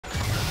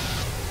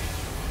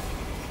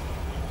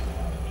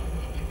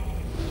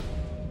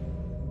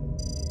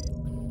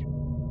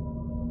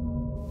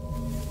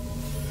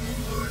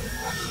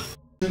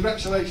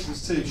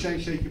Congratulations to Shane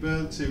Shaky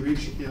Byrne, to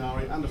Ryushiki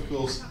Inari, and of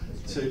course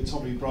to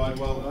Tommy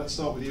Bridewell. Let's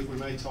start with you if we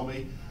may,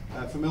 Tommy.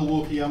 For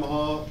Milwaukee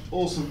Yamaha,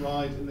 awesome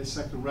ride in this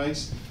second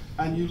race,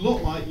 and you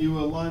look like you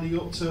were lining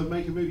up to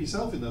make a move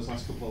yourself in those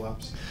last couple of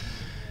laps.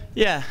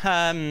 Yeah,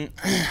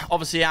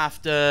 obviously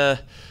after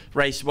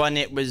race one,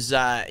 it was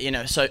you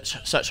know,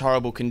 such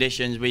horrible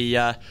conditions. We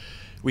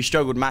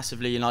struggled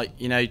massively,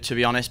 to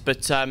be honest.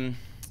 But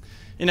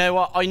you know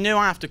what? I knew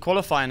after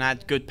qualifying I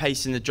had good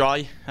pace in the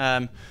dry.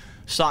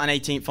 Starting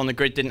 18th on the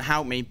grid didn't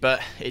help me,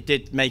 but it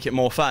did make it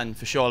more fun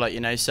for sure.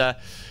 So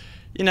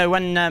you know,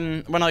 when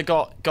I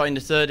got into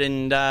third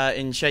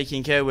in Shaky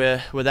and Kia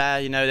were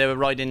there, you know, they were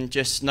riding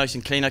just nice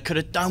and clean. I could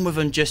have done with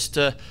them just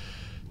to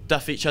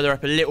duff each other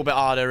up a little bit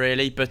harder,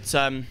 really. But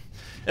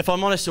if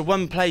I'm honest, the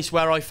one place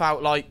where I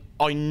felt like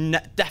I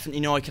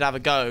definitely knew I could have a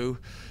go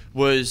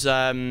was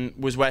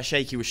where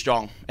Shaky was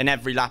strong. In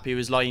every lap he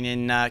was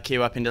lining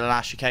Kia up into the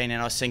last chicane,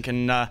 and I was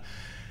thinking,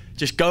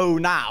 just go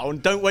now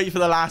and don't wait for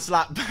the last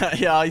lap.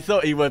 Yeah, I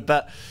thought he would,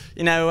 but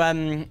you know,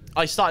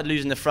 I started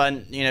losing the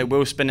front, you know,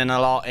 wheel spinning a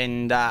lot,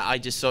 and I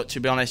just thought, to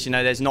be honest, you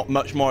know, there's not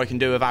much more I can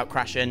do without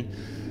crashing.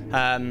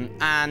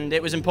 And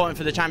it was important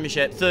for the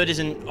championship. Third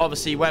isn't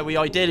obviously where we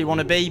ideally want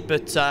to be,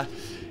 but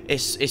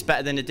it's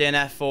better than the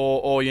DNF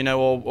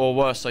or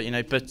worse, you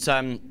know. But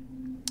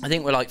I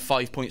think we're like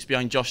 5 points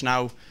behind Josh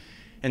now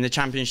in the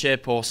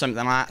championship or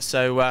something like that.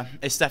 So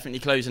it's definitely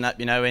closing up,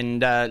 you know,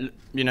 and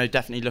you know,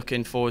 definitely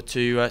looking forward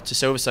to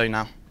Silverstone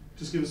now.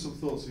 Just give us some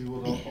thoughts, if you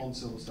would, on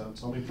Silverstone.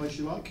 Tommy, place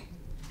you like?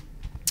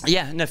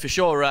 Yeah, no, for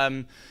sure.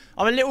 I'm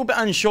a little bit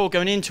unsure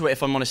going into it,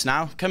 if I'm honest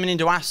now. Coming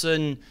into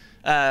Assen,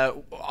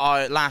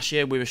 last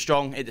year we were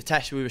strong. At the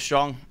test we were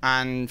strong,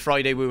 and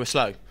Friday we were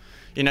slow.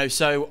 You know,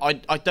 so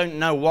I don't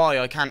know why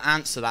I can't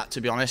answer that,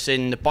 to be honest.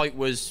 And the bike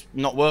was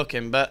not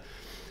working, but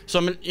so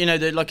I'm, you know,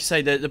 like I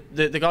say,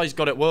 the guys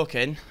got it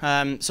working.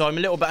 So I'm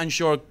a little bit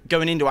unsure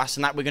going into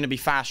Assen that we're going to be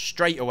fast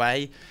straight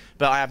away.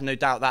 But I have no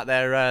doubt that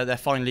they're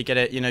finally get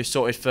it, you know,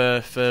 sorted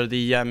for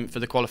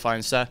the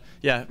qualifying. So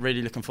yeah,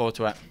 really looking forward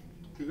to it.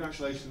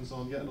 Congratulations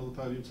on getting on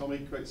the podium, Tommy.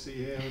 Great to see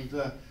you here, and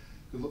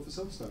good luck for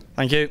Silverstone.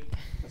 Thank you.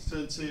 Let's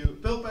turn to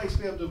build-based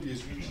BMWs,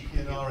 Ryushiki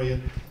Inari,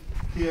 and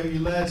Kia, you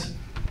led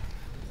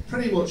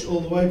pretty much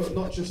all the way, but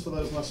not just for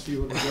those last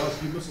few hundred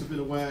yards. You must have been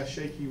aware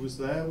Shaky was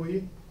there, were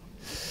you?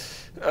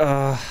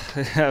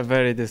 Yeah,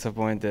 very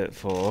disappointed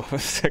for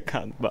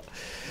second, but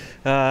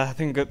I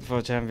think good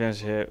for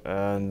championship.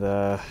 And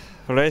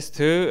for race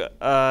 2,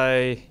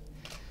 I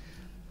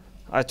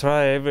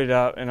try every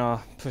lap, you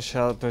know, push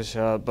out,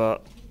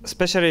 but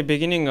especially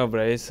beginning of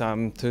race,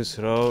 I'm too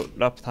slow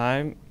lap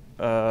time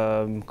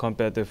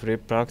compared to free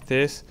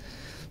practice.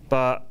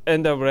 But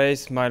end of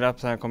race, my lap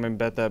time coming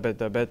better.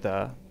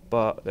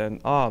 But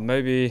then,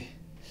 maybe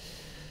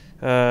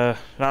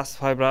last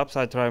 5 laps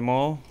I try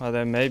more, and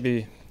then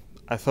maybe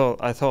I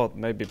thought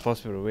maybe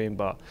possible win.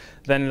 But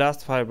then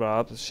last 5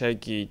 laps,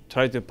 Shaky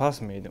tried to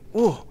pass me.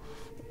 Oh,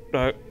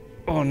 like,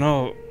 oh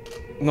no,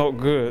 not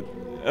good.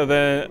 And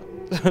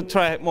then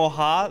try more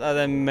hard, and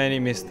then many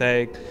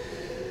mistake.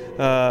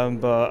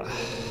 But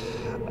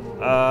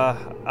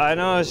I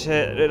know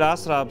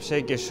last lap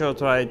Shaky sure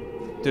tried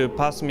to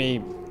pass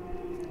me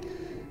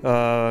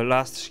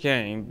last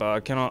chicane, but I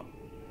cannot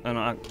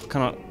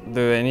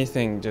do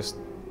anything. Just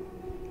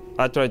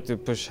I tried to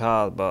push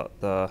hard,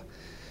 but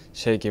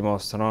Shaky more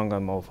strong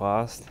and more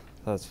fast.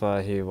 That's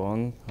why he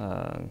won.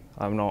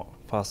 I'm not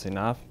fast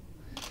enough,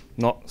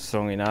 not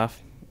strong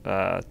enough.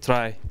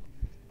 Try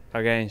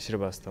again,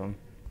 Silverstone.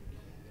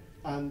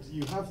 And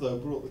you have, though,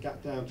 brought the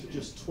gap down to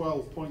just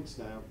 12 points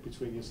now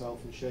between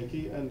yourself and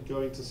Shaky, and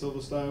going to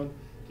Silverstone.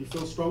 Do you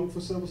feel strong for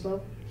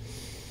Silverstone?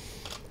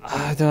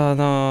 I don't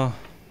know,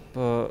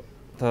 but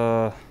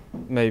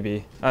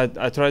maybe. I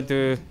try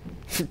to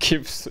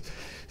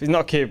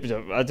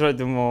I try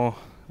to more,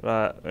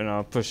 you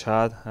know, push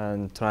hard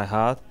and try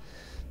hard,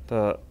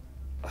 but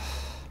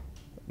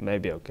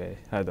maybe okay.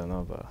 I don't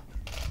know, but.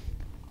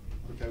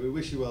 Okay, we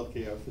wish you well,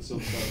 Kia, for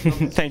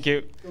Silverstone. Thank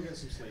you. Go get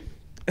some sleep.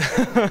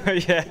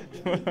 Yeah,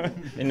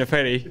 in the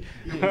ferry.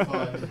 You'll be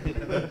fine.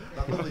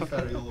 That lovely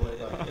ferry all the way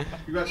back.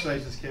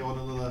 Congratulations, Kia, on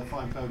another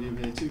fine podium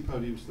here. 2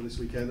 podiums for this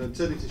weekend. And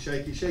turning to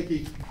Shaky.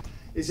 Shaky,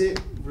 is it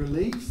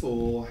relief,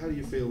 or how do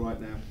you feel right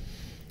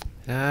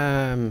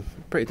now?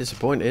 Pretty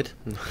disappointed.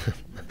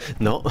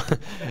 Not.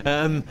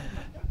 No,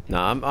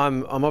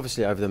 I'm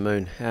obviously over the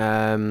moon.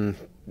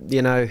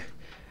 You know,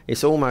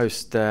 it's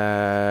almost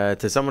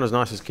to someone as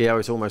nice as Kia,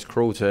 it's almost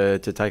cruel to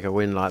take a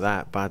win like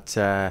that. But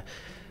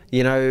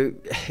you know,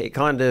 it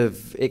kind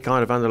of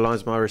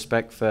underlines my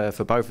respect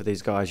for both of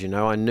these guys. You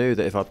know, I knew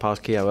that if I'd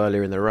passed Kia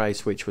earlier in the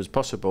race, which was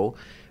possible,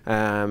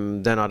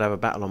 then I'd have a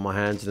battle on my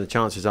hands, and the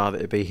chances are that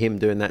it'd be him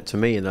doing that to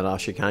me in the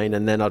last chicane,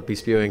 and then I'd be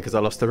spewing because I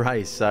lost the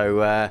race.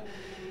 So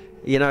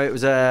you know, it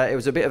was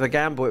a bit of a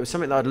gamble. It was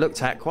something that I'd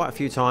looked at quite a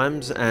few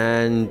times,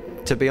 and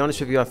to be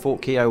honest with you, I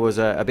thought Kia was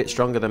a bit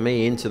stronger than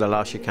me into the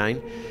last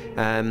chicane.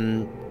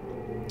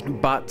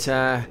 But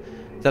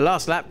the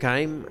last lap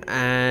came,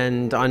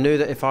 and I knew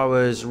that if I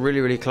was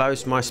really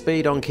close, my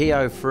speed on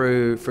Keo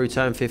through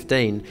turn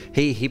 15,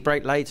 he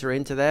braked later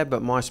into there,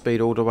 but my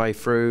speed all the way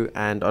through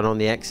and on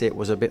the exit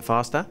was a bit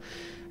faster.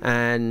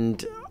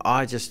 And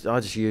I just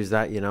used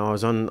that, you know. I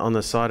was on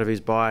the side of his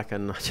bike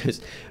and I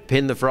just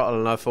pinned the throttle,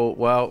 and I thought,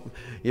 well,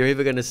 you're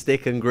either going to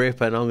stick and grip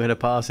and I'm going to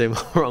pass him,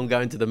 or I'm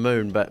going to the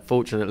moon. But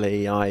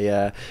fortunately,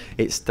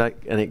 it stuck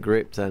and it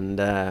gripped, and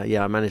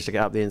yeah, I managed to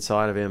get up the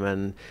inside of him.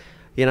 And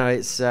you know,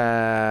 it's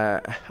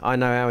I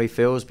know how he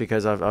feels,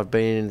 because I've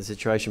been in the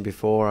situation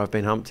before. I've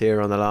been humped here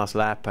on the last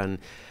lap, and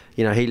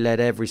you know, he led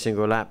every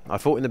single lap. I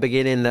thought in the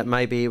beginning that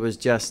maybe it was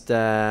just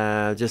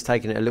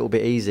taking it a little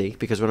bit easy,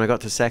 because when I got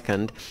to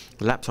second,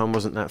 the lap time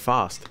wasn't that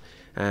fast,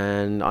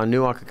 and I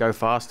knew I could go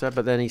faster.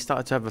 But then he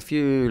started to have a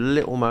few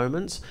little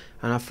moments,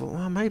 and I thought,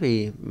 well,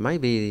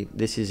 maybe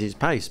this is his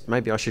pace.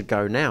 Maybe I should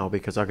go now,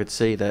 because I could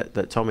see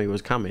that Tommy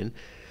was coming.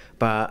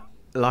 But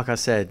like I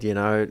said, you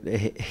know,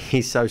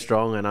 he's so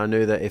strong, and I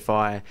knew that if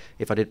I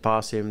did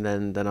pass him,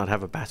 then I'd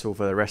have a battle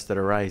for the rest of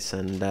the race.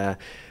 And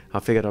I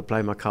figured I'd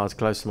play my cards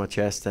close to my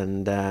chest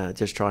and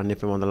just try and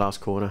nip him on the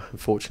last corner.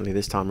 Unfortunately,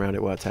 this time round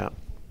it worked out.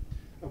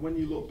 And when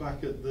you look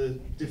back at the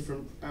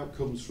different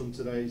outcomes from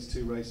today's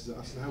two races at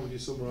Assen, how would you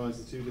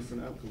summarise the two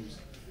different outcomes?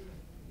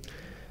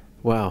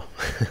 Well,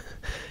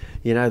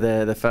 you know,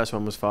 the first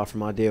one was far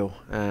from ideal.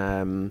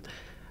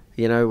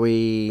 You know,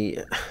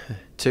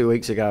 2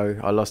 weeks ago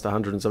I lost a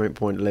 100 and something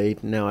point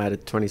lead. Now I had a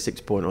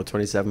 26 point or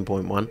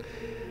 27.1.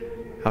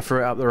 I threw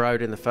it up the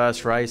road in the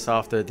first race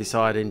after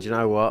deciding, do you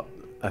know what,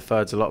 a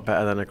third's a lot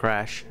better than a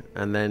crash.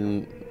 And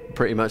then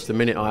pretty much the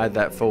minute I had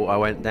that thought, I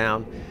went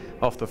down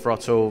off the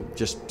throttle,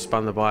 just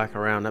spun the bike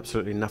around.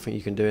 Absolutely nothing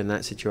you can do in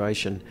that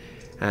situation.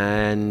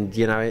 And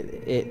you know,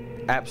 it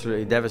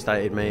absolutely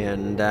devastated me.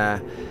 And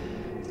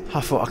I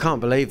thought, I can't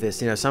believe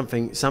this. You know,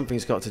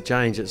 something's got to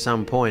change at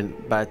some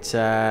point. But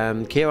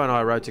Keo and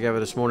I rode together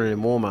this morning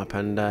in warm-up,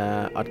 and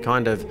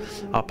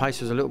our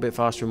pace was a little bit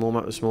faster in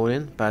warm-up this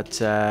morning,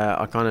 but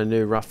I kind of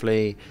knew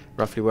roughly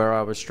where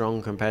I was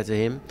strong compared to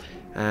him.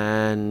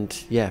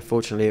 And yeah,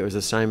 fortunately it was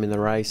the same in the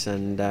race,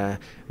 and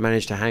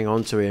managed to hang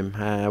on to him.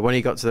 When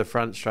he got to the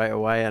front straight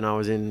away and I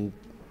was in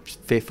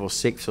 5th or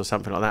 6th or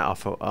something like that, I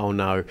thought, oh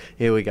no,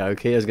 here we go,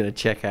 Keo's going to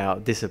check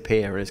out,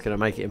 disappear, and it's going to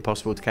make it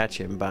impossible to catch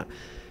him. But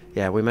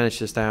yeah, we managed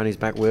to stay on his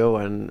back wheel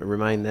and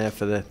remain there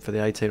for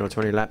the 18 or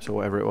 20 laps or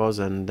whatever it was.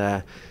 And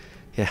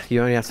yeah, you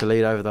only have to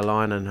lead over the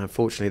line, and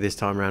unfortunately this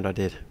time round I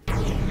did.